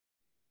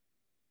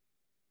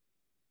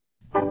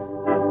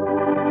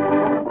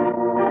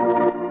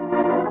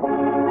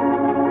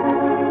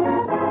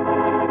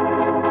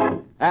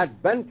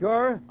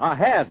Adventure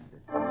Ahead.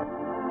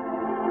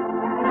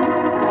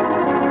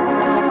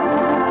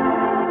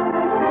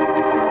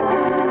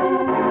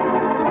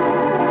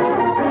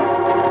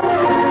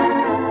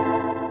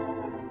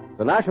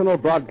 The National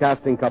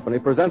Broadcasting Company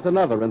presents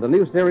another in the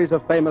new series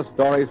of famous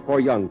stories for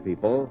young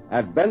people,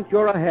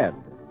 Adventure Ahead.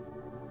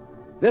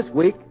 This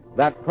week,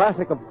 that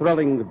classic of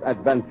thrilling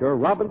adventure,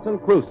 Robinson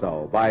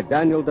Crusoe by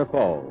Daniel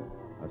Defoe,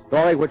 a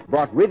story which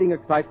brought reading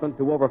excitement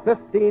to over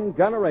 15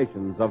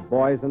 generations of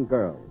boys and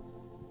girls.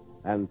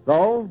 And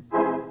so,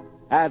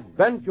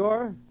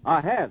 Adventure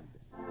Ahead.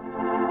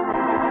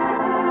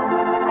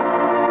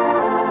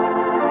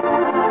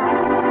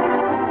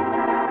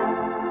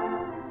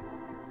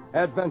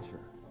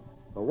 Adventure.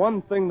 The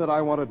one thing that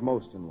I wanted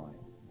most in life.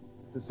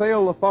 To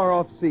sail the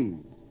far-off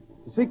seas.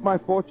 To seek my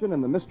fortune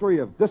in the mystery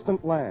of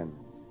distant lands.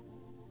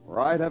 For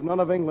I'd have none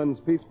of England's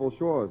peaceful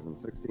shores in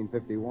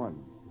 1651.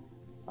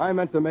 I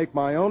meant to make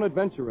my own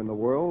adventure in the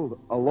world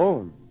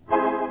alone.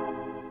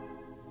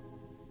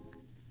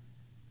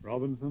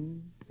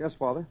 Robinson? Yes,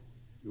 Father?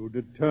 You're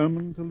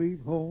determined to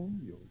leave home,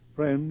 your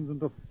friends, and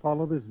to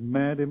follow this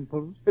mad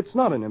impulse? It's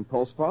not an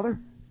impulse, Father.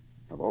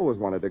 I've always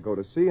wanted to go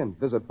to sea and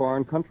visit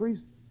foreign countries.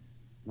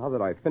 Now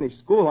that I've finished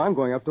school, I'm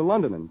going up to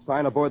London and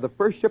sign aboard the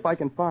first ship I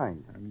can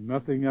find. And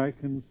nothing I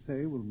can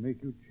say will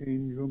make you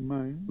change your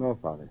mind? No,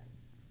 Father.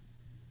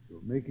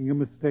 You're making a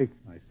mistake,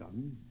 my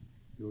son.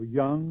 You're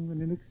young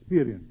and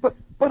inexperienced.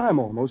 But I'm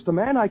almost a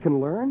man. I can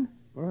learn.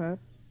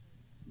 Perhaps.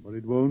 But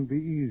it won't be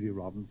easy,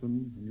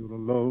 Robinson, when you're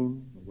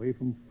alone, away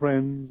from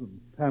friends and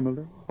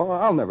family. Oh,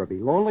 I'll never be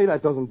lonely.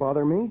 That doesn't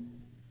bother me.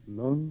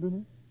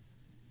 Loneliness?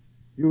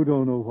 You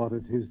don't know what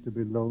it is to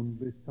be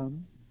lonely,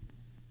 son.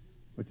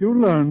 But you'll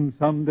learn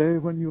someday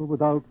when you're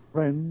without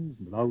friends,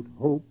 without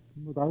hope,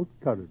 and without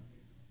courage.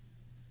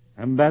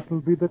 And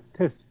that'll be the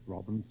test,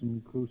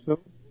 Robinson Crusoe,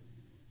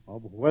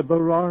 of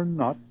whether or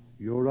not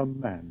you're a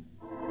man.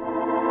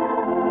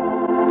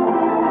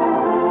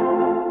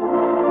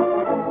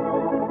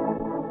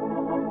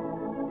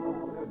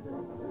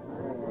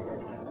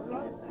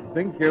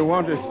 Think you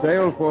want to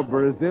sail for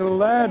Brazil,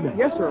 lad?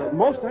 Yes, sir.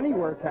 Most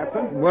anywhere,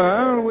 Captain.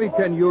 Well, we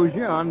can use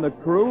you on the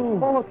crew.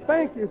 Oh,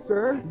 thank you,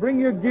 sir. Bring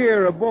your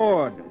gear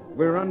aboard.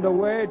 We're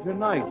underway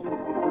tonight.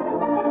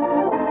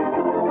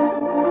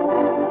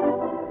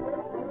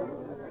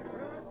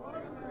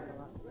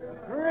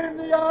 Trim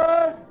the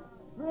yards!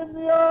 Trim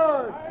the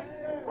yards!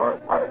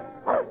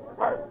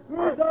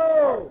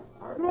 Crusoe!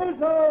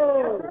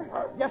 Crusoe!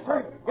 Yes,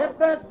 sir. Get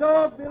that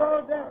dog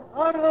below deck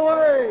out of the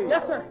way!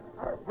 Yes, sir.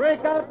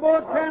 Break out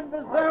more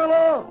canvas there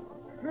aloft!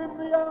 Trim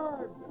the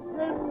yards!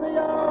 Trim the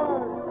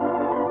yards!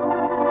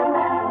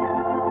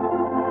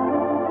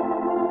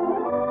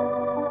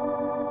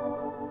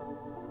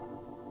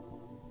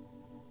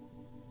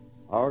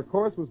 Our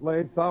course was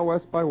laid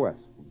southwest by west,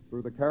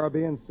 through the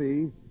Caribbean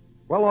Sea,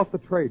 well off the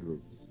trade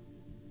routes.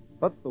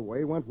 But the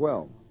way went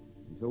well,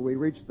 until we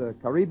reached the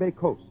Caribe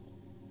coast,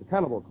 the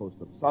cannibal coast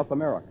of South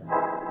America.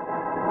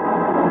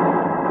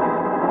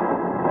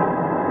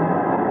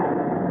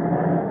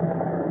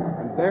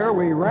 And there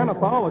we ran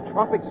afoul a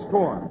tropic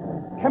storm,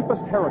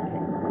 tempest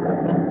hurricane,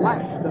 that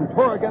lashed and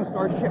tore against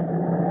our ship,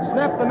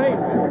 snapped the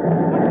mainsail.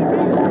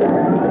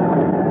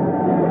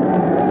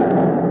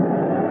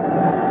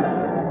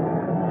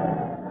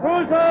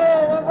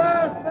 Crusoe!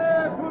 Avast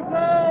there,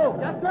 Crusoe!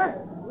 Yes, sir.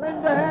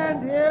 Lend a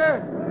hand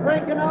here.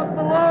 Breaking out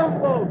the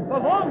longboat. The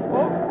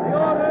longboat? The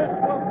orders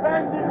to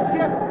abandon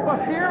ship. But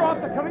here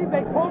off the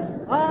Caribe coast?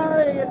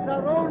 Aye, it's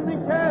our only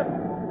chance.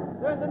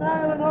 There's an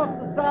island off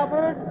the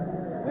starboard.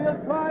 We'll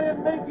try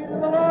and make it in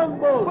the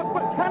longboat.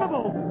 But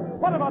cannibals!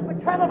 What about the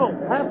cannibals?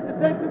 Have to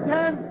take the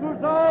chance,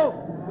 Crusoe.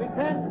 We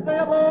can't stay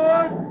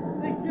aboard.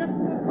 The ship's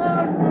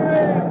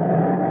foundering.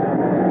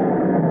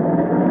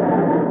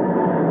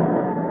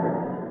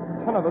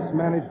 10 of us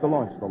managed to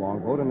launch the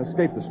longboat and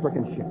escape the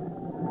stricken ship.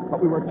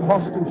 But we were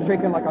tossed and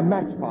shaken like a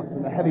matchbox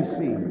in the heavy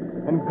sea,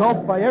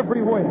 engulfed by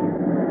every wave,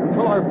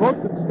 until our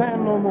boat could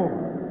stand no more.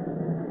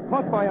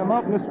 Caught by a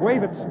mountainous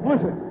wave, it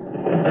splintered.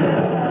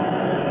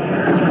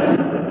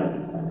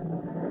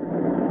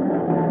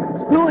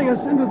 Spilling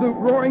us into the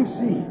roaring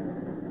sea.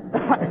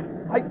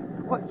 I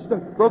clutched a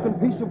broken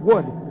piece of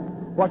wood,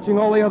 watching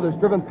all the others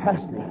driven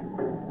past me,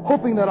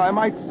 hoping that I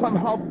might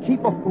somehow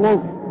keep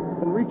afloat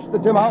and reach the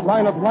dim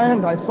outline of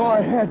land I saw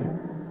ahead,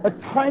 a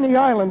tiny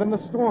island in the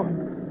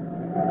storm.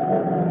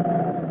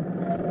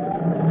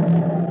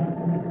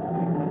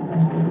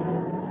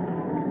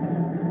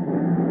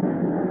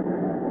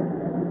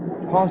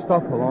 Tossed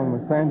up along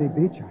the sandy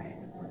beach, I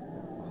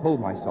pulled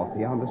myself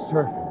beyond the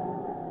surf.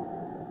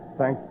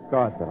 Thank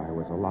God that I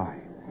was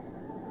alive.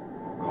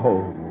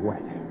 Cold and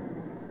wet,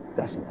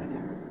 desolate,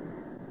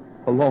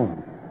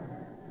 alone.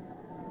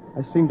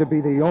 I seemed to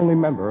be the only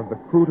member of the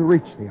crew to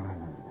reach the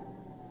island,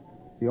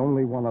 the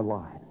only one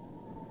alive.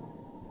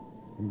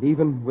 And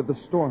even with the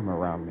storm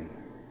around me,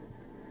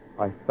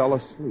 I fell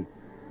asleep,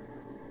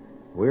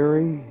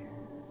 weary,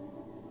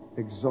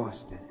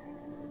 exhausted,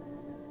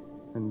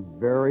 and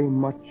very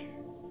much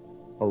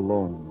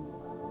alone.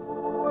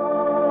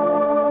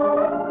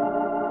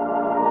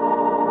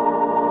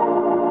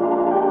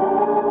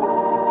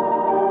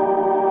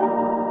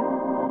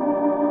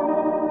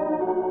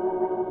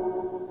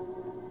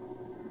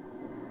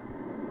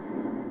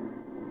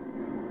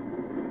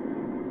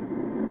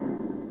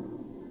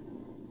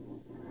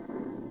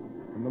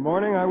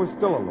 was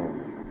still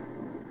alone.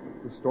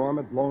 The storm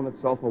had blown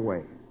itself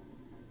away,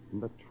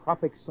 and the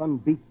tropic sun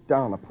beat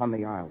down upon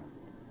the island,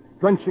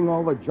 drenching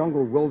all the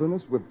jungle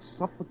wilderness with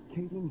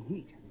suffocating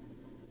heat.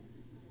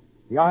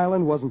 The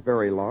island wasn't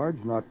very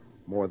large, not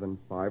more than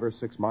 5 or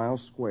 6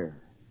 miles square,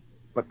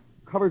 but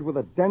covered with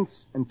a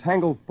dense and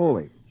tangled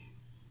foliage,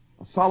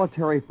 a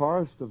solitary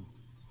forest of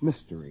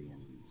mystery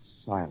and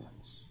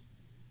silence,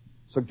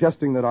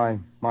 suggesting that I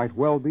might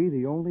well be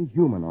the only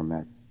human on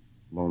that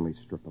lonely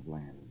strip of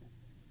land.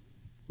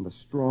 And a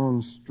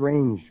strong,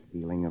 strange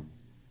feeling of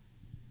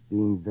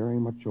being very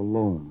much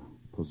alone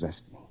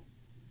possessed me.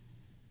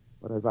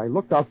 But as I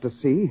looked out to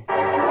sea,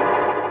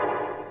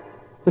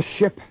 the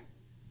ship,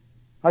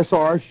 I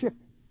saw our ship,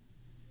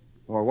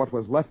 or what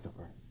was left of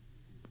her.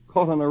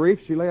 Caught on a reef,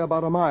 she lay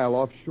about a mile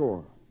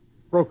offshore,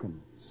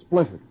 broken,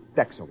 splintered,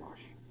 decks awash.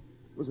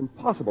 It was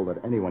impossible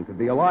that anyone could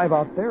be alive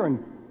out there,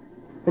 and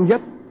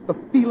yet the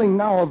feeling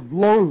now of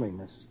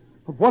loneliness,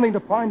 of wanting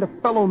to find a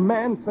fellow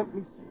man, sent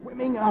me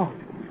swimming out,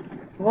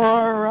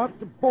 far out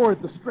to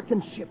board the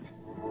stricken ship.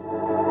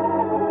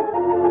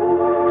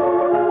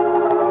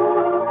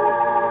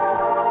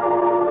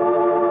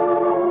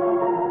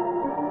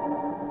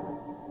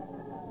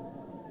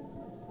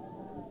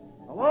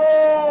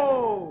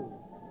 Hello!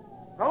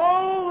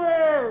 Hello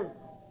there!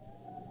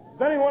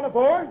 Is anyone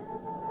aboard?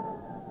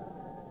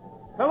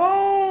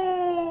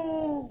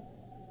 Hello!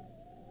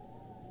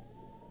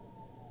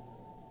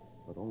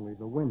 But only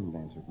the wind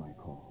answered my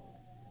call.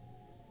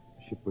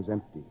 The ship was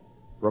empty,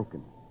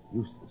 broken,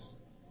 useless,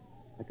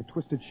 like a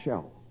twisted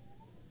shell,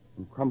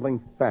 and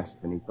crumbling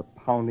fast beneath the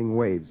pounding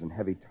waves and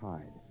heavy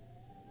tide.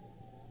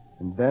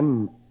 And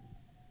then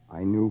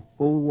I knew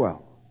full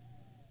well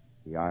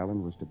the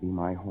island was to be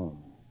my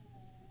home,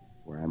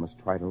 where I must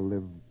try to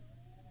live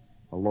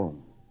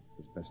alone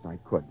as best I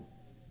could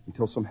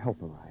until some help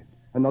arrived,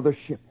 another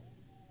ship.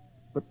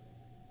 But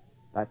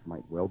that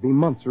might well be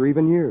months or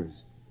even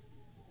years.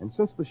 And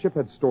since the ship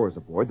had stores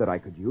aboard that I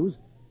could use,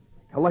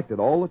 I collected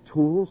all the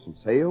tools and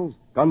sails,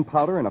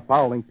 gunpowder and a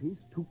fowling piece,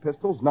 2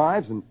 pistols,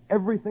 knives, and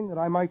everything that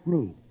I might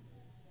need.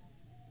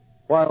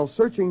 While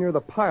searching near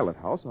the pilot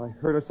house, I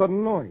heard a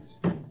sudden noise.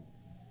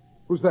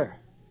 Who's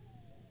there?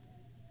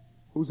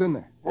 Who's in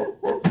there?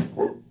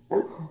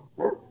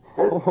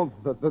 Oh,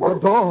 the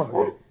dog.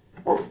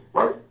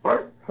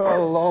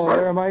 Hello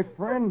there, my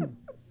friend.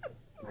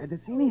 Glad to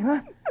see me,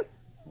 huh?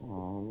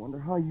 Oh, I wonder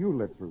how you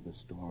lived through the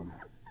storm.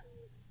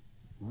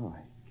 Well,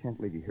 I can't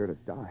leave you here to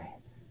die.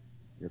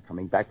 You're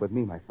coming back with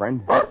me, my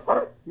friend.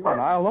 You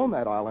and I'll own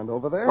that island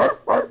over there.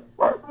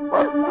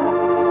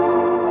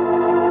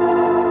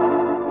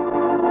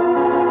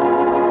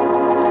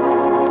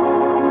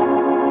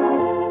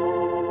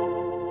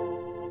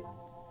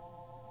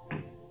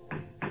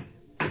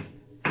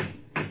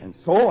 And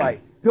so I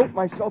built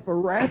myself a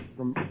raft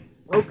from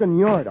broken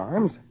yard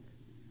arms,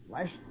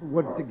 lashed the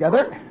wood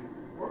together,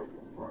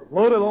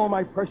 loaded all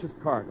my precious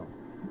cargo.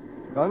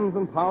 Guns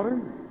and powder,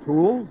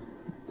 tools,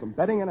 some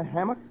bedding and a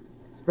hammock,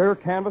 spare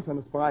canvas and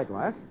a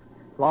spyglass,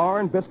 flour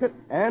and biscuit,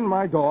 and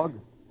my dog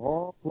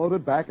all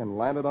floated back and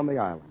landed on the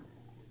island.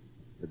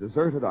 The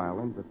deserted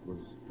island that was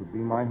to be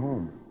my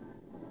home.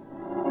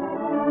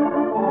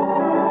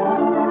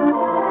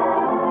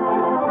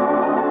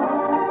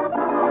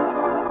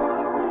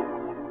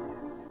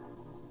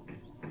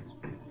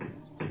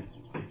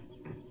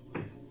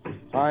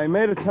 I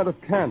made a tent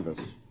of canvas,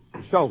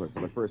 shelter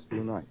for the first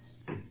few nights.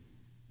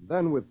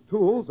 Then, with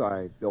tools,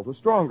 I built a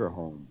stronger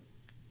home,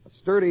 a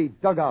sturdy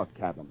dugout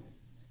cabin,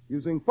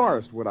 using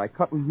forest wood I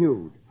cut and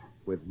hewed,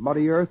 with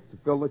muddy earth to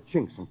fill the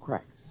chinks and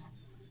cracks.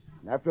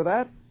 And after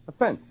that, a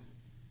fence,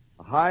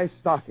 a high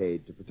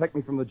stockade to protect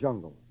me from the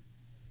jungle.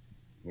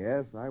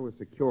 Yes, I was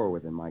secure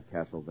within my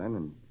castle then,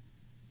 and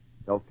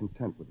felt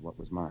content with what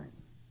was mine.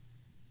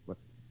 But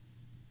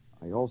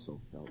I also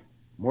felt,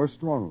 more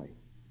strongly,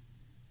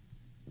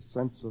 a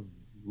sense of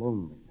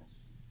loneliness.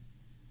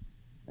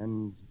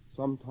 And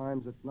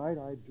sometimes at night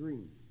I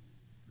dream.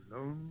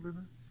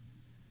 Loneliness?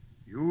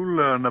 You'll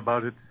learn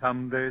about it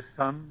someday,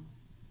 son,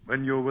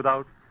 when you're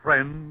without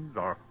friends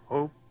or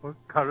hope or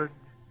courage.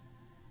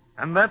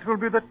 And that will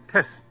be the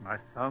test, my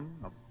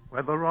son, of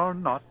whether or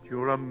not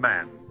you're a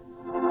man.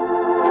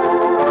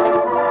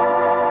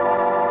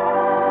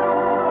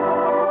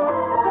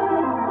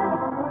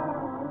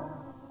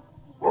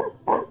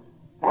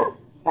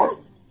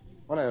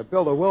 When I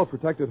built a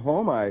well-protected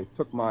home, I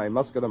took my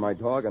musket and my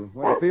dog and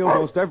went afield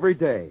most every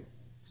day,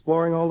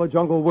 exploring all the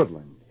jungle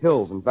woodland,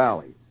 hills, and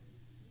valleys.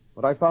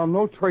 But I found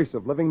no trace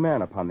of living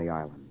man upon the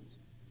islands.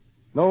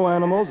 No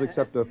animals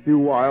except a few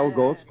wild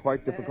goats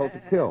quite difficult to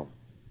kill.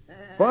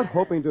 But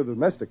hoping to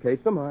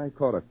domesticate them, I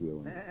caught a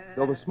few and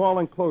built a small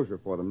enclosure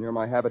for them near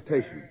my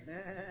habitation.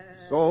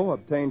 So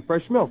obtained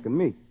fresh milk and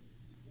meat.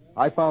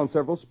 I found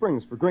several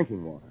springs for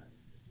drinking water.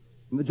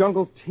 And the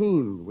jungle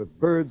teemed with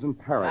birds and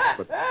parrots,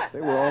 but they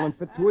were all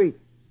unfit to eat.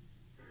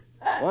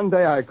 One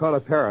day I caught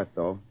a parrot,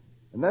 though,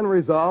 and then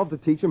resolved to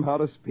teach him how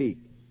to speak.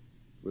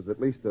 It was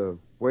at least a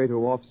way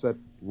to offset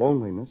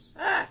loneliness.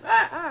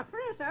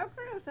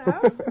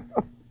 Crusoe.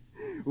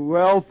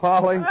 Well,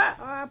 Polly?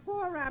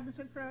 Poor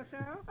Robinson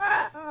Crusoe.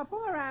 Oh,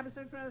 poor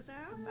Robinson Crusoe.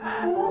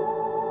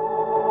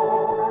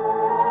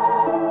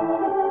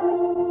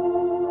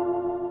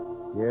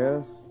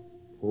 Yes,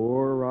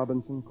 poor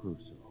Robinson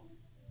Crusoe.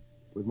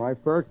 With my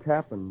fur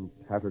cap and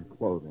tattered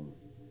clothing,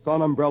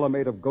 sun umbrella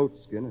made of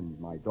goatskin, and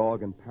my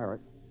dog and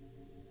parrot,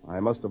 I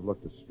must have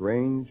looked a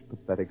strange,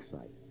 pathetic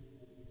sight.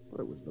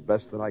 But it was the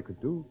best that I could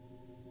do.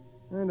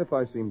 And if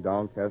I seemed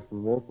downcast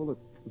and woeful, it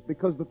was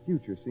because the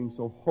future seemed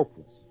so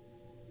hopeless.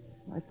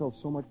 I felt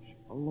so much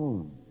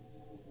alone.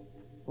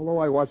 Although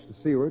I watched to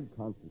seaward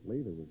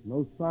constantly, there was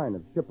no sign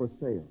of ship or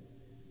sail.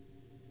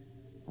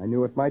 I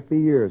knew it might be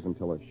years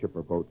until a ship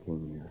or boat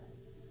came near.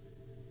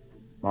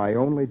 My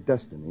only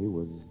destiny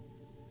was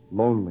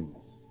loneliness.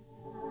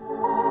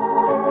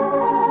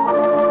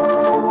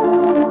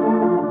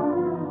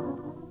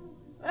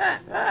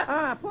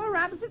 Poor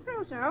Robinson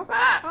Crusoe.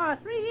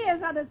 3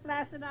 years on this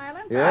blasted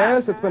island.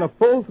 Yes, it's been a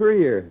full 3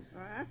 years.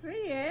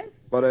 3 years?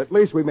 But at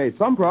least we made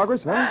some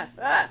progress, huh?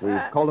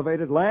 We've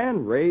cultivated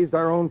land, raised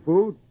our own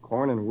food,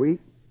 corn and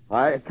wheat.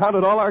 I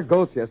counted all our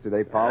goats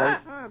yesterday, Polly.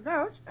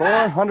 Goats?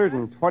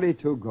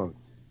 422 goats.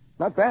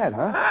 Not bad,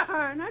 huh?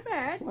 Not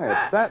bad. Why,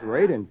 at that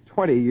rate, in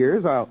 20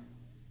 years,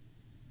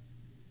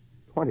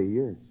 20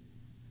 years.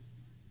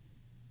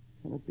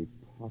 Can it be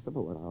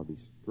possible that I'll be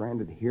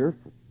stranded here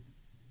for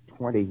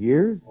 20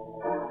 years?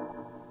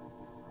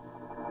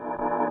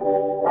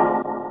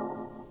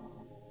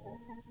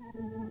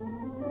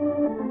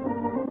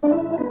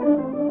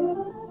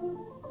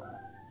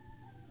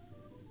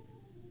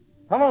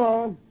 Come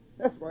along.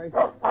 This way.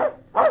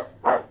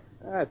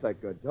 That's a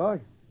good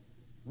dog.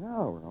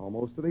 Well, we're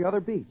almost to the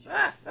other beach.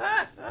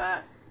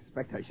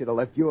 Expect I should have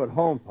left you at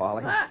home,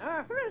 Polly.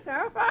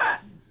 Crusoe.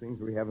 Seems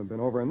we haven't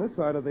been over on this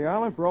side of the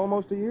island for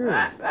almost a year.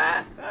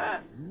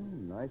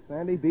 Nice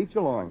sandy beach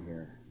along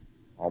here.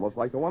 Almost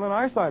like the one on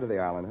our side of the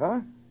island,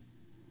 huh?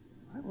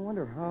 I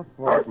wonder how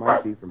far it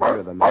might be from here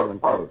to the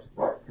mainland coast,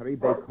 the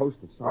Caribe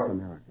coast of South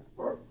America.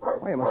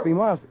 Why, it must be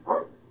miles.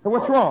 Hey,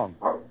 what's wrong?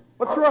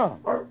 What's wrong?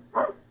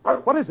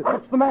 What is it?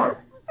 What's the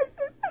matter?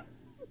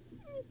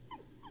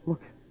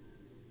 Look.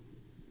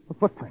 A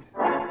footprint.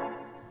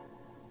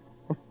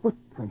 A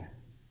footprint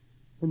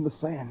in the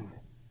sand.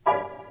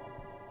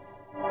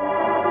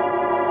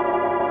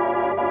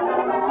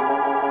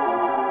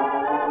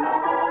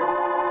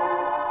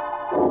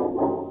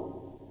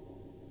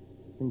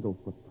 Single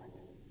footprint.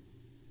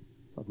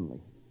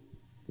 Suddenly,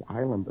 the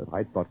island that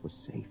I thought was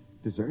safe,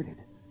 deserted,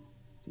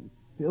 seemed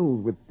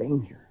filled with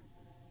danger.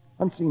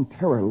 Unseen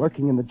terror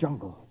lurking in the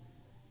jungle.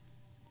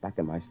 Back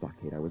in my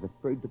stockade, I was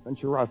afraid to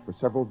venture out for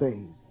several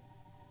days.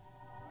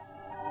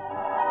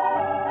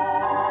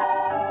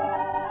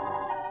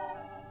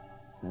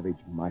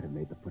 Savage might have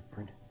made the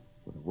footprint,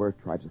 for there were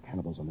tribes of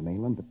cannibals on the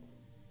mainland, but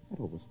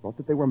I'd always thought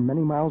that they were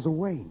many miles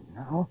away.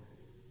 Now,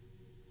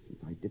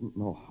 since I didn't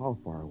know how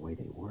far away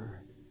they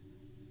were,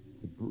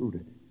 I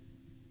brooded,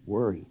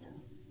 worried,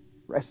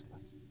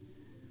 restless,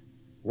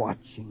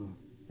 watching,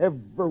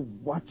 ever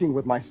watching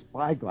with my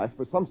spyglass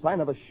for some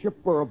sign of a ship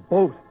or a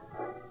boat.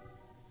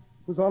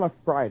 It was on a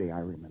Friday, I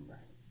remember.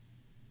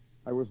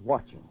 I was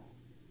watching.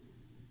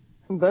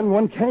 And then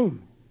one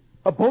came.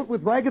 A boat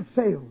with ragged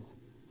sails.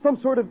 Some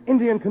sort of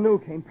Indian canoe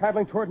came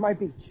paddling toward my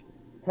beach.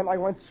 And I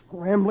went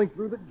scrambling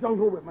through the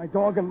jungle with my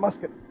dog and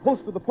musket,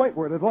 close to the point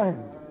where it had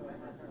landed.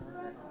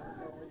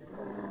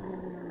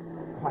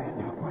 Quiet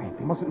now, quiet.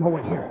 They mustn't know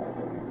we're here.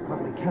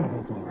 Probably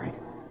cannibals, all right.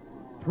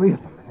 3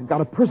 of them, and they've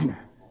got a prisoner.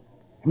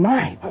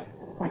 Knives.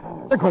 Why,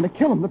 they're going to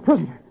kill him, the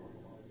prisoner.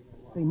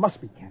 They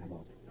must be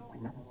cannibals.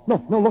 No,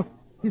 look.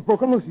 He's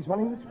broken loose. He's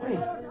running this way.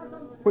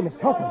 We must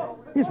help him.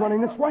 He's running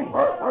this way.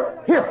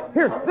 Here,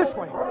 this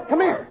way.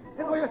 Come here.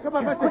 Come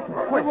on, Quick.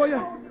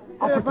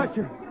 I'll protect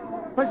you.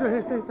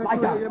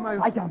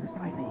 Lie down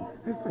beside me.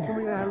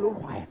 There.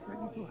 Quiet.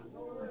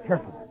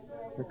 Careful.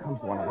 Here comes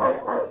one of them.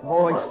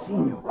 Oh, he's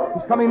seen you.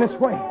 He's coming this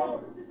way.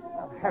 I'll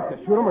have to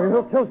shoot him or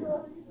he'll kill you.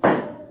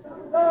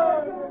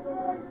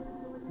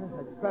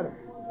 That's better.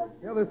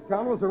 The other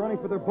scoundrels are running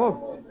for their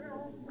boats.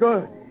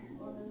 Good.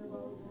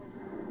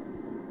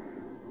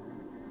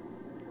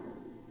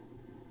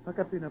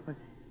 There.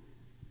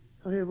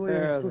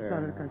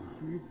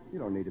 You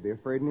don't need to be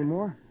afraid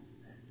anymore.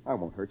 I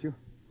won't hurt you.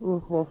 I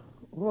don't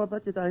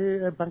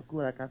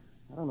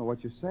know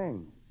what you're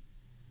saying.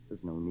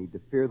 There's no need to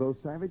fear those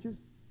savages.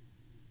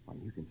 Why,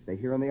 you can stay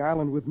here on the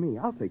island with me.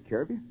 I'll take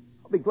care of you.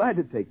 I'll be glad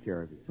to take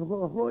care of you. I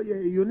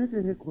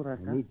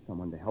need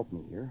someone to help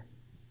me here.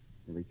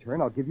 In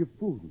return, I'll give you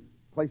food and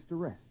a place to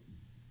rest.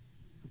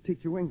 I'll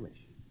teach you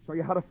English, show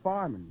you how to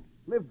farm and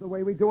live the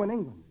way we do in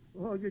England.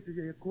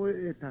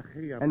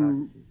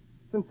 And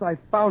since I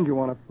found you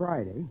on a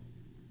Friday,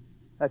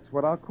 that's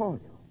what I'll call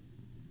you.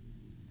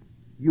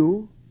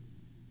 You,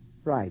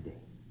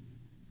 Friday.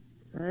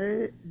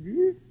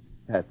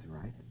 That's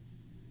right.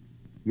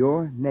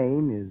 Your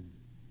name is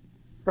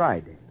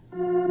Friday.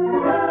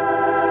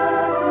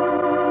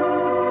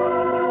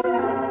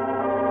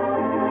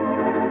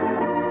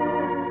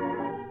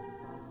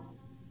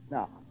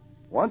 Now,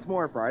 once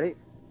more, Friday.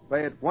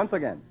 Say it once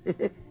again.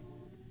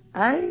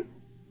 I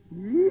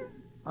live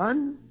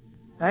on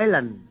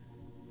island.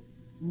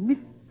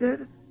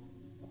 Mr.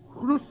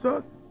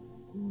 Crusoe,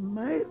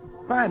 my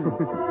friend.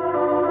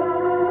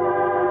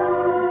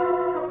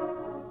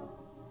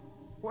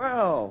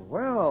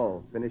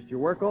 Well, finished your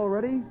work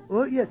already?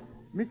 Oh, yes,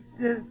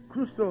 Mr.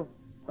 Crusoe,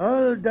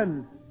 all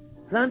done.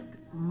 Plant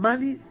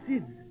many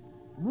seeds,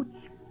 much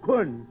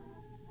corn.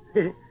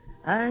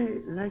 I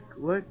like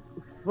work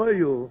for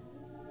you.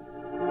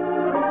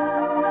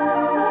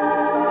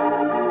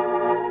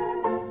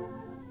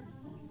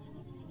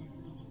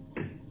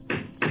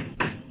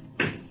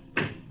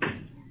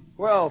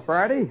 Well,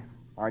 Friday,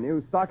 our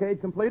new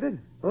stockade completed?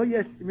 Oh,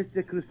 yes,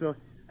 Mr. Crusoe.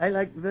 I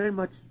like very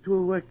much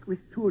to work with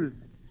tools.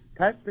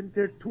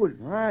 Carpenter tools.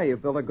 You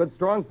built a good,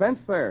 strong fence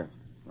there.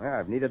 Well,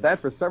 I've needed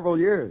that for several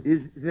years.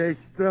 Is very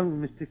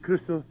strong, Mr.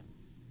 Crusoe.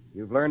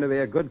 You've learned to be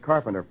a good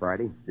carpenter,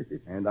 Friday,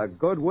 and a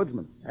good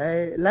woodsman.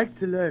 I like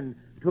to learn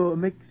to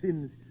make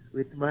things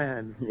with my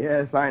hands.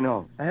 Yes, I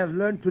know. I have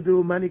learned to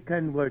do many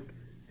kind of work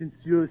since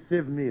you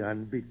saved me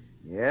on beach.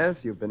 Yes,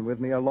 you've been with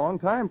me a long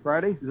time,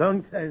 Friday.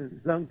 Long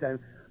time.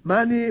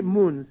 Many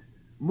moons.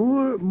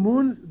 More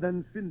moons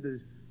than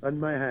fingers on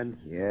my hands.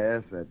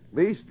 Yes, at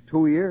least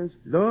 2 years.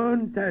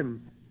 Long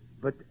time.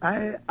 But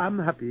I am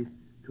happy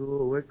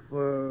to work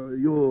for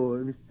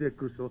you, Mr.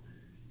 Crusoe.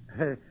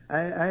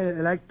 I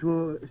like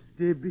to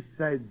stay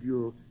beside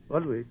you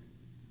always.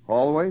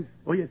 Always?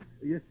 Oh, yes,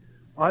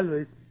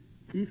 always.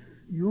 If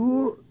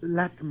you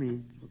like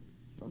me.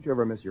 Don't you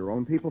ever miss your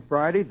own people,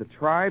 Friday? The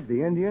tribe,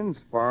 the Indians,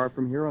 far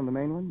from here on the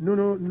mainland?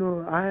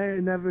 No. I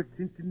never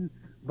thinking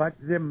about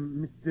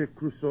them, Mr.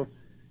 Crusoe,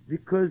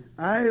 because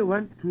I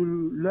want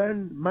to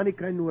learn many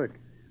kind of work.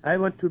 I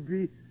want to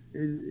be,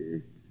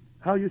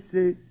 how you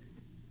say,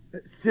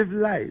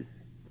 civilized.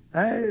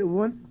 I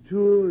want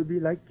to be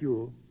like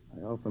you.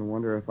 I often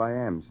wonder if I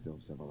am still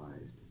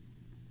civilized.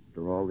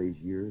 After all these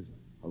years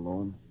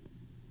alone.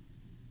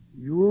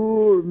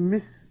 You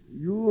miss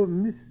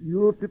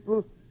your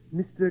people,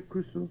 Mr.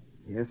 Crusoe?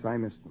 Yes, I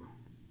miss them.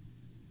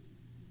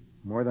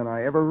 More than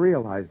I ever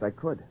realized I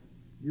could.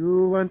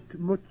 You want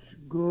much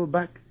go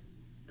back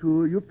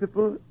to you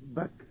people,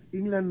 back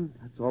England?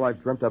 That's all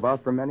I've dreamt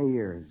about for many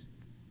years.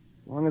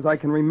 As long as I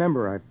can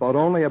remember, I've thought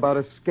only about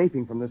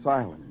escaping from this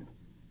island.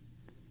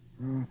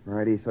 Oh,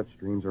 Friday, such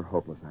dreams are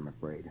hopeless, I'm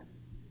afraid.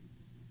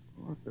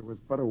 Oh, if there was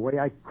but a way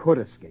I could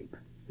escape.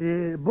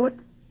 Boat?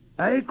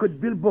 I could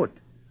build boat,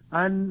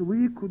 and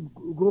we could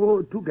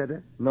go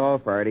together. No,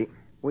 Friday.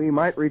 We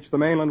might reach the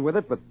mainland with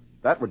it, but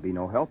that would be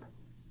no help.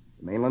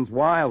 The mainland's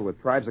wild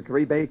with tribes of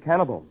Caribe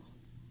cannibals.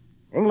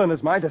 England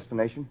is my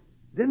destination.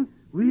 Then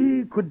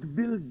we could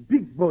build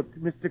big boat,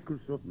 Mr.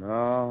 Crusoe.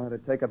 No,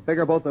 it'd take a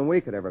bigger boat than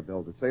we could ever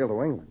build to sail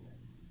to England.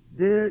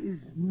 There is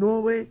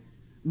no way,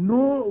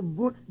 no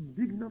boat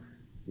big enough.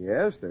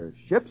 Yes, there's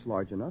ships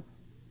large enough.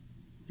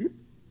 Ship?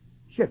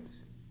 Ships.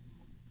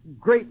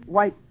 Great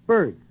white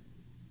birds.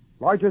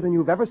 Larger than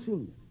you've ever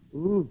seen.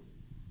 Ooh.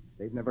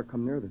 They've never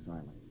come near this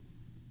island.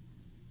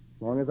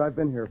 As long as I've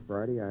been here,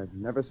 Friday, I've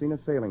never seen a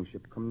sailing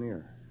ship come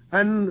near.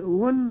 And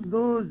one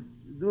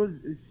those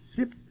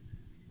ships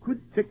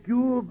could take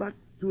you back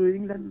to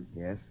England.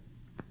 Yes.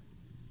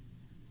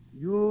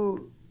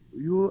 You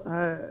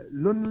are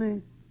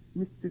lonely,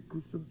 Mr.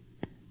 Crusoe?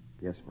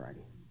 Yes,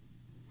 Friday.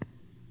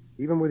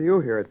 Even with you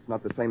here, it's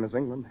not the same as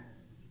England.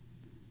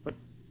 But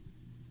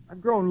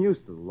I've grown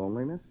used to the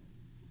loneliness.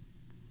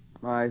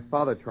 My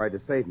father tried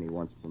to save me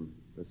once from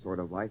this sort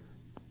of life.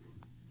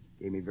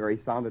 Gave me very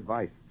sound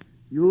advice.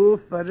 Your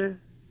father?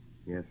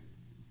 Yes.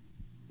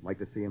 I'd like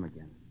to see him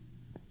again.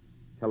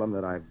 Tell him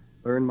that I've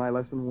learned my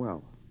lesson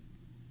well.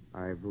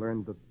 I've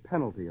learned the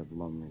penalty of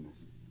loneliness.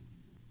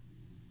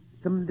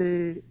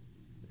 Someday,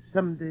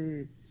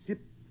 ship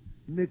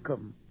may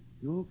come.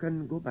 You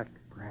can go back.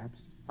 Perhaps.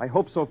 I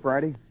hope so,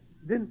 Friday.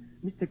 Then,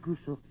 Mr.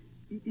 Crusoe,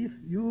 if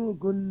you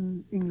go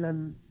to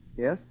England...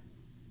 Yes?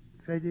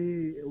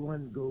 Friday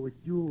want go with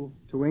you.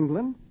 To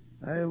England?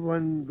 I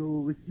want go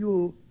with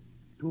you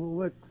to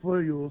work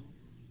for you.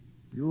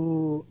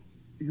 You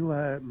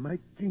are my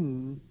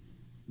king,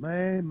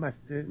 my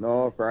master.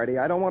 No, Friday,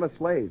 I don't want a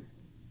slave.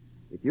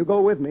 If you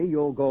go with me,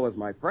 you'll go as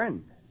my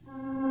friend.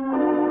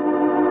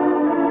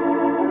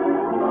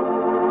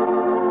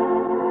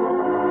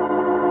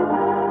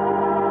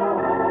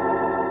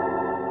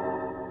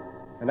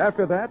 And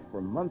after that,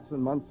 for months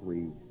and months,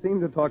 we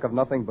seemed to talk of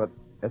nothing but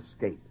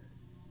escape.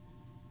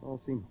 It all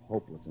seemed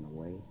hopeless in a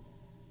way.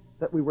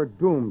 That we were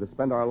doomed to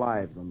spend our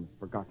lives on this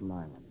forgotten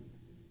island.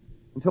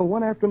 Until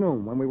one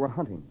afternoon, when we were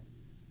hunting,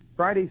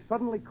 Friday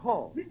suddenly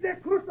called.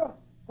 Mr. Crusoe,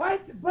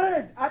 white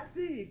bird at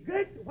sea,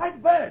 great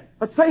white bird.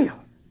 A sail!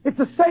 It's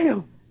a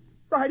sail!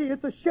 Friday,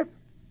 it's a ship.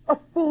 A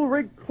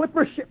full-rigged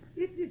clipper ship.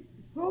 It is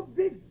so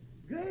big,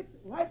 great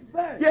white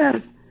bird.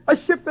 Yes, a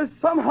ship has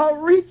somehow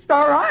reached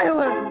our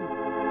island.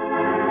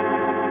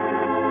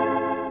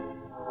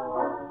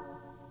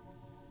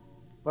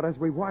 But as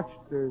we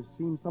watched, there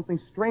seemed something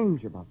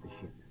strange about the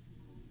ship.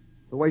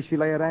 The way she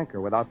lay at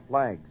anchor without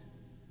flags.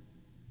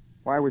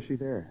 Why was she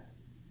there?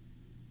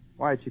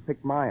 Why had she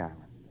picked my island?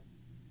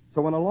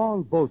 So when a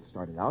long boat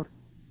started out,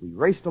 We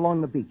raced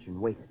along the beach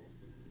and waited,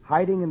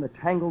 hiding in the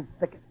tangled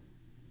thicket.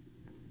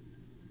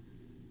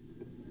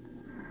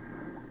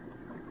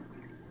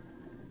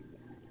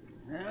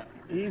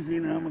 Easy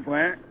now,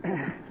 McGuire.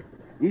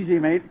 Easy,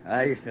 mate.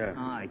 Aye, sir.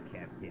 Aye,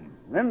 Captain.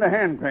 Lend a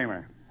hand,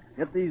 Kramer.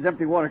 Get these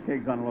empty water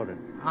kegs unloaded.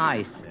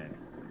 Aye, sir.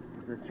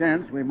 There's a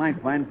chance we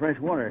might find fresh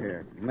water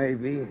here.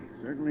 Maybe.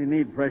 Certainly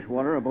need fresh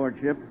water aboard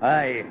ship.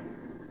 Aye.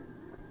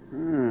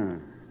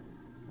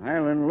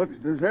 Island looks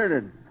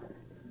deserted.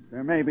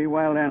 There may be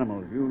wild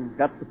animals. You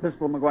got the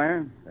pistol,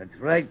 McGuire? That's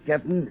right,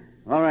 Captain.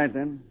 All right,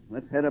 then.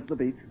 Let's head up the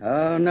beach.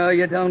 Oh, no,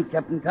 you don't,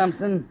 Captain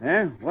Thompson.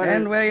 Eh? What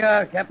Stand is- where you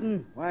are,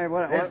 Captain. Why,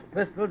 what? This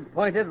pistol's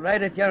pointed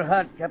right at your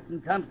heart,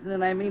 Captain Thompson,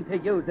 and I mean to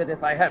use it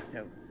if I have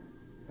to.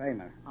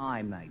 Kramer,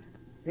 Aye, mate.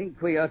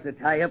 think we ought to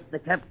tie up the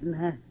captain,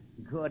 huh?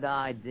 Good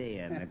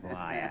idea,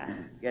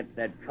 McGuire. Get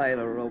that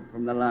Kyler rope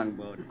from the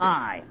longboat.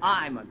 Aye,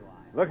 McGuire.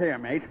 Look here,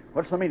 mate.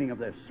 What's the meaning of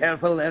this?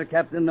 Careful there,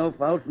 Captain. No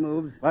false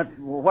moves.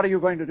 What are you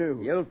going to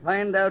do? You'll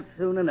find out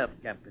soon enough,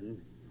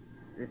 Captain.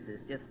 This is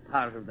just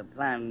part of the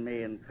plan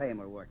me and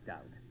Kramer worked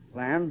out.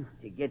 Plan?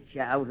 To get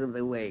you out of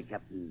the way,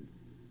 Captain.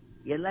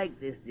 You like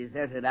this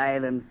deserted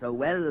island so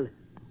well,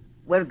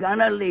 we're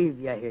gonna leave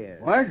you here.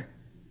 What?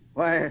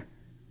 Why,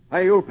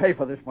 you'll pay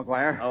for this,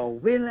 McGuire. Oh,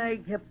 will I,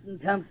 Captain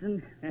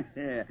Thompson?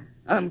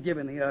 I'm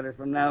giving the order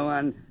from now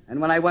on,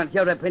 and when I want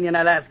your opinion,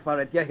 I'll ask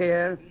for it. You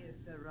hear? Here's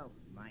the rope,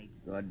 mate.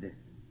 Good.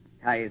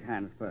 Tie his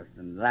hands first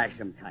and lash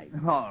him tight.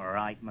 All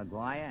right,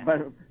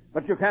 McGuire.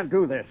 But you can't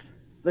do this.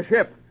 The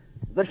ship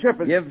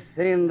is... You've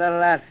seen the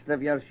last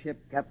of your ship,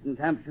 Captain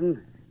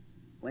Thompson.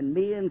 When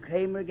me and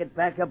Kramer get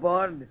back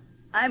aboard,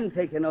 I'm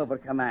taking over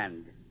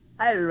command.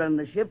 I'll run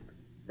the ship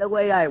the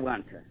way I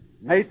want to.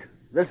 Mate,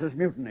 this is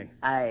mutiny.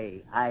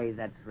 Aye,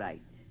 that's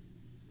right.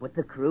 But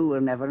the crew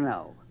will never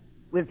know.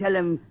 We'll tell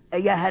them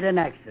you had an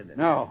accident.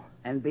 No.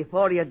 And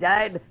before you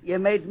died, you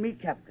made me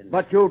captain.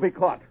 But you'll be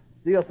caught.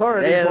 The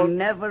authorities They'll won't...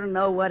 never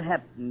know what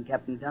happened,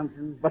 Captain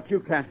Thompson. But you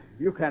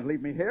can't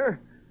leave me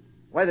here.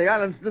 Why, the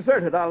island's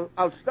deserted.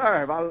 I'll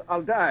starve.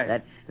 I'll die.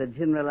 That's the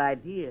general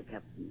idea,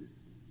 Captain.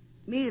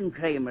 Me and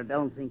Kramer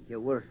don't think you're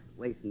worth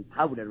wasting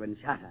powder and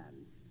shot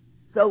on.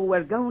 So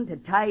we're going to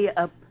tie you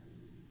up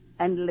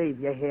and leave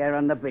you here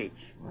on the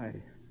beach.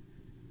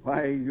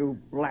 Why, you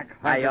black...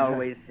 I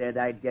always said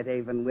I'd get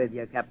even with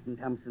you, Captain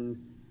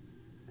Thompson.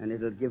 And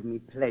it'll give me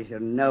pleasure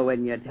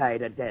knowing you tied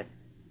to death.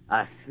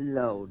 A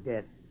slow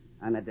death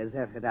on a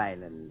deserted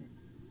island.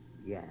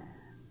 Yeah,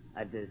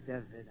 a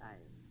deserted island.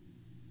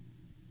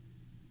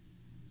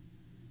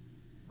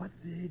 What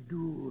they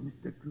do,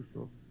 Mr.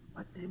 Crusoe?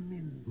 What they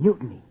mean?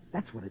 Mutiny.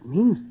 That's what it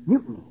means.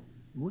 Mutiny.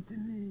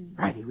 Mutiny?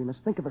 Righty, we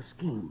must think of a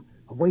scheme.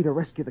 A way to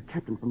rescue the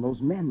captain from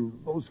those men,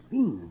 those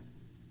fiends.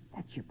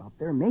 That ship out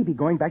there may be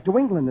going back to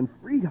England and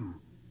freedom.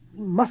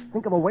 We must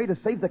think of a way to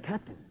save the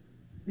captain.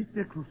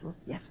 Mr. Crusoe?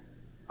 Yes.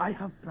 I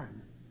have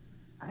plans.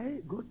 I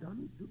go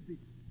down to beach.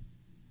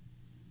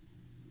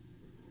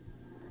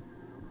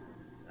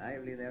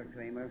 Lively there,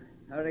 Kramer.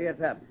 Hurry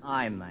it up.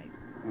 Aye, mate.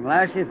 And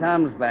lash his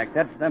arms back.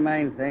 That's the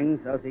main thing,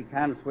 so he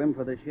can't swim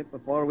for the ship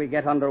before we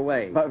get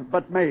underway.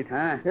 But mate,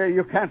 Huh? here,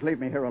 you can't leave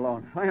me here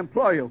alone. I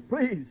implore you,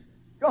 please.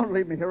 Don't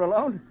leave me here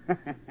alone.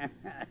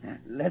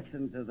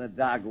 Listen to the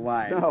dog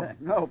whine.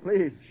 No,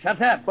 please.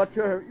 Shut up. But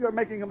you're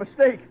making a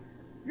mistake.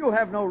 You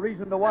have no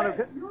reason to want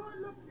to... You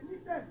look,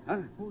 Mister. Huh?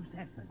 Who's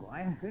that,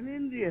 McGuire? An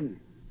Indian.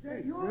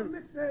 Say,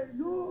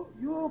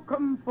 you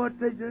come for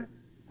treasure.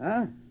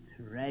 Huh?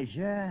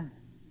 Treasure?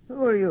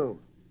 Who are you?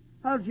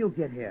 How'd you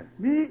get here?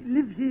 Me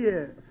live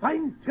here.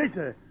 Find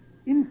treasure.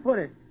 In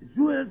forest.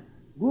 Jewels,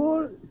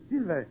 gold,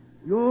 silver.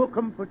 You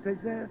come for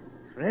treasure.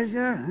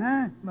 Treasure,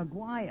 huh?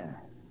 McGuire,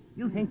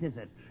 you think there's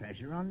a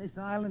treasure on this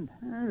island?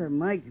 There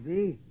might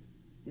be.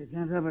 You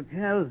can't ever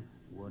tell.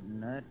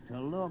 Wouldn't hurt to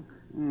look.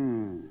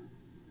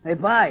 Hey,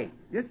 Bye.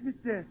 Yes,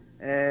 mister.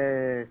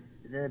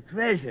 The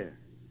treasure.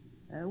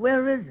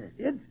 Where is it?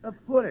 Edge of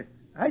forest.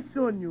 I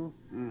shown you.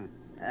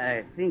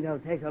 I think I'll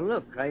take a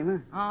look,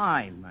 Kramer.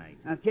 Aye, mate.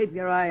 Now keep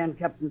your eye on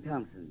Captain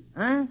Thompson.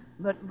 Huh?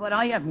 But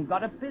I haven't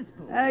got a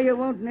pistol. You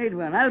won't need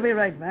one. I'll be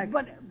right back.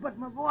 But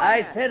McGuire...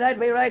 I said I'd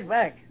be right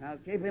back. I'll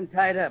keep him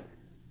tied up.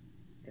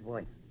 Hey,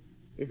 boy,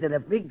 is it a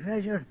big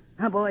treasure?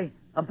 Huh, boy?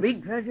 A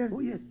big treasure? Oh,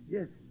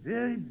 yes.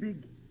 Very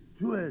big.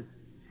 Jewels,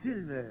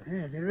 silver.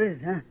 Yeah, there is,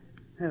 huh?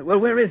 Well,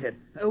 where is it?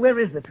 Where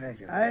is the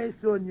treasure? I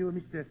shown you,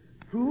 mister.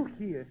 Through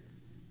here,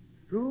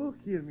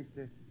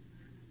 mister.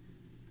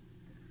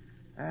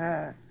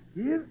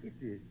 Here it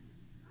is.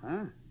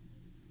 Huh?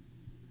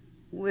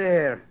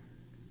 Where?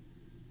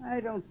 I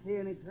don't see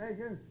any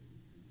treasure.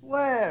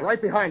 Where?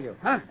 Right behind you.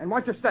 Huh? And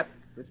watch your step.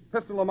 This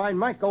pistol of mine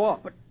might go off.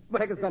 But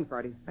take his gun,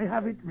 Friday. I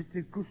have it,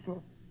 Mr.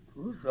 Crusoe.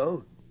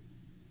 Crusoe?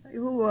 Hey,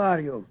 who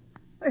are you?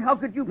 Hey, how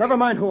could you... Never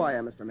mind who I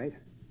am, Mr. Mate.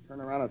 Turn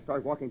around and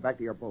start walking back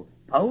to your boat.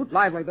 Boat?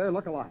 Lively there,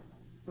 look alive.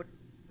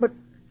 But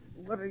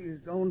what are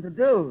you going to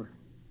do?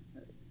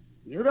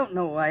 You don't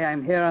know why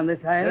I'm here on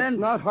this island.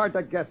 It's not hard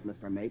to guess,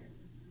 Mr. Mate.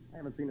 I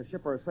haven't seen a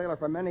ship or a sailor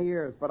for many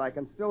years, but I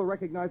can still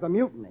recognize a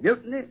mutiny.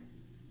 Mutiny?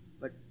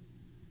 But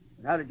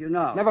how did you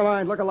know? Never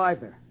mind, look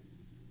alive there.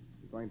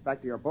 Going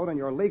back to your boat and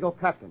your legal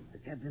captain. The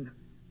captain?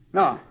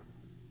 No.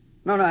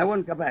 No, I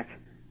won't go back.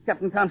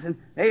 Captain Thompson,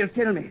 he'll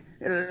kill me.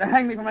 He'll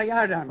hang me from a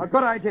yardarm. A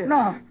good idea.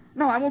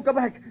 No, I won't go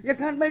back. You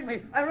can't make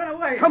me. I'll run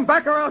away. Come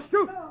back or I'll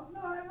shoot. No,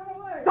 I run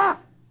away.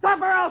 Stop!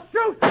 Stop or I'll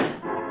shoot!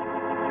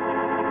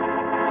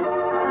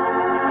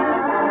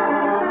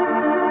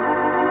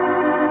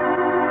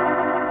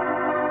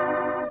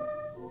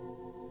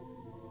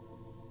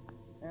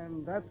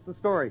 And that's the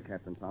story,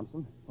 Captain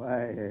Thompson.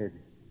 Why,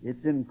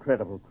 it's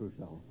incredible,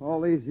 Crusoe.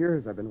 All these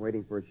years I've been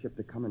waiting for a ship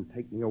to come and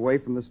take me away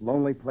from this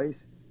lonely place.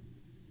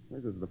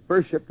 This is the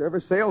first ship to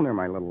ever sail near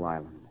my little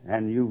island.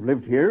 And you've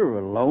lived here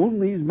alone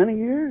these many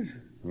years?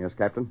 Yes,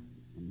 Captain.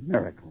 A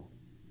miracle.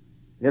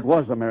 It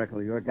was a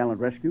miracle, your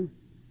gallant rescue.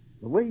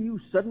 The way you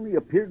suddenly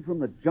appeared from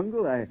the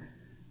jungle,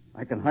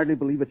 I can hardly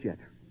believe it yet.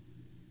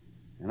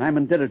 And I'm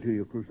indebted to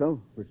you,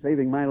 Crusoe, for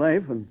saving my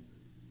life and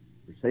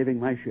for saving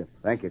my ship.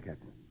 Thank you,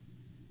 Captain.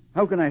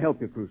 How can I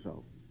help you,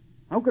 Crusoe?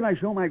 How can I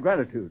show my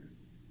gratitude?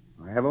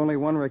 I have only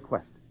one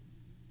request.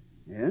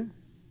 Yes?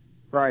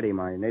 Friday,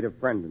 my native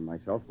friend and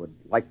myself would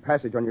like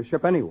passage on your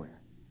ship anywhere.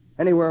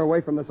 Anywhere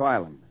away from this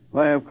island.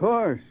 Why, of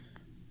course.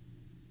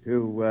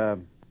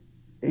 To,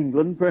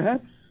 England,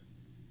 perhaps?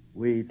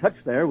 We touch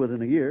there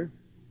within a year.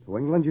 To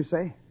England, you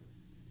say?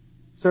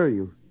 Sir,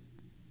 you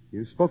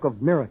spoke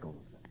of miracles.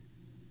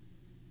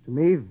 To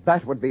me,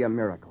 that would be a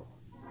miracle.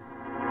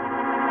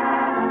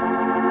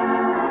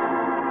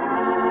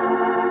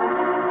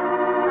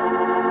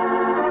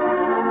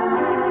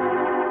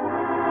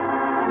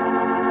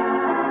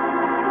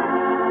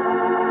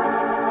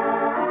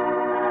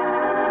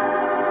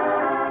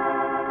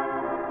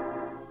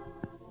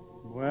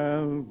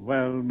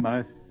 Well,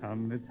 my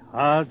son, it's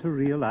hard to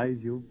realize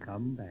you've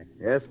come back.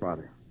 Yes,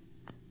 Father.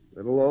 A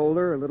little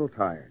older, a little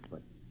tired,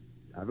 but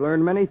I've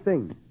learned many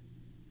things.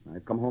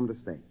 I've come home to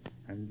stay.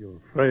 And your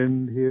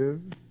friend here?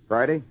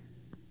 Friday?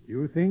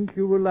 You think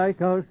you will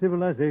like our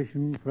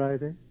civilization,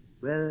 Friday?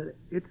 Well,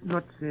 it's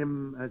not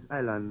same as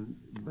island,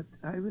 but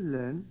I will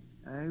learn.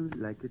 I will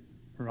like it.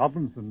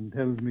 Robinson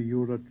tells me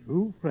you're a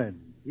true friend.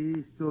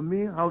 He showed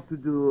me how to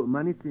do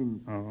many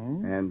things.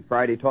 Oh? And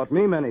Friday taught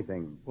me many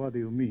things. What do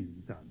you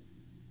mean, son?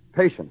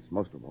 Patience,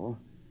 most of all.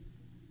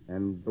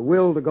 And the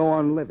will to go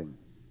on living,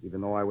 even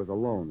though I was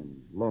alone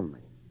and lonely.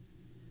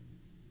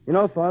 You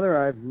know, Father,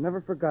 I've never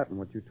forgotten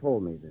what you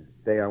told me the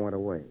day I went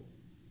away.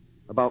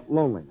 About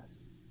loneliness.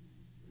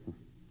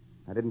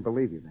 I didn't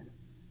believe you then.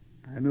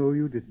 I know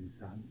you didn't,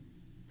 son.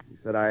 You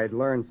said I'd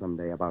learn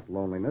someday about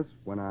loneliness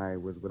when I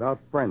was without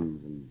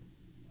friends and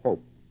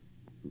hope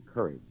and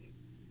courage.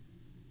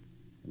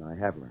 And I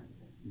have learned.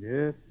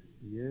 Yes.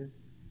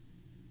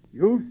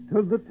 You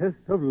stood the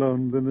test of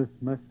loneliness,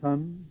 my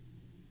son.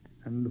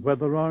 And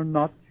whether or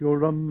not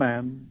you're a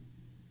man,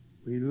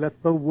 we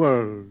let the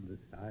world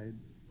decide.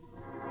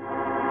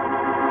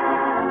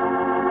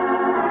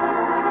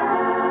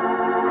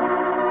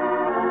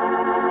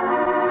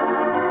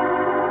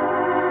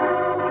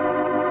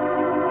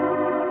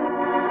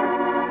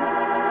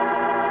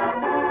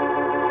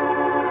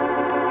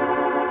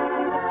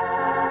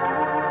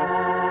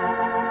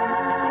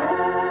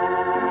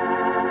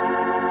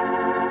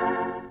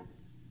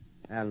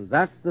 And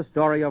that's the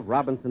story of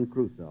Robinson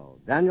Crusoe,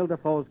 Daniel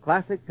Defoe's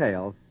classic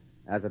tale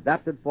as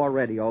adapted for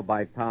radio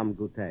by Tom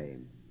Goutet.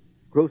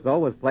 Crusoe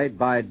was played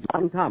by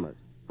John Thomas,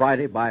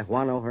 Friday by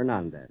Juano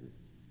Hernandez.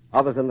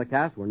 Others in the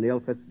cast were Neil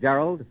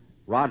Fitzgerald,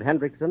 Rod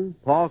Hendrickson,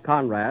 Paul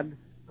Conrad,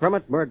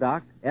 Kermit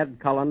Murdoch, Ed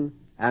Cullen,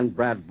 and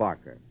Brad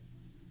Barker.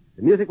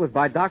 The music was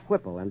by Doc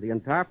Whipple, and the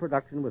entire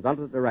production was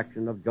under the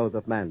direction of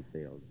Joseph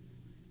Mansfield.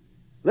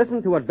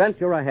 Listen to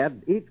Adventure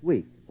Ahead each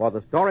week for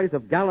the stories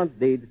of gallant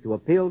deeds to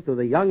appeal to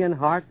the young in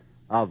heart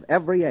of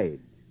every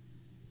age.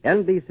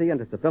 NBC and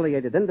its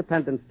affiliated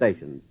independent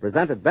stations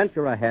present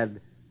Adventure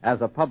Ahead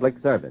as a public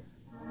service.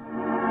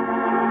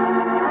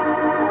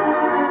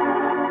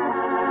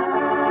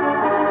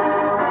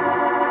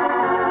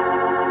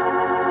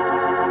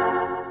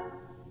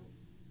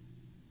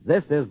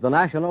 This is the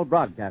National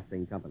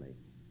Broadcasting Company.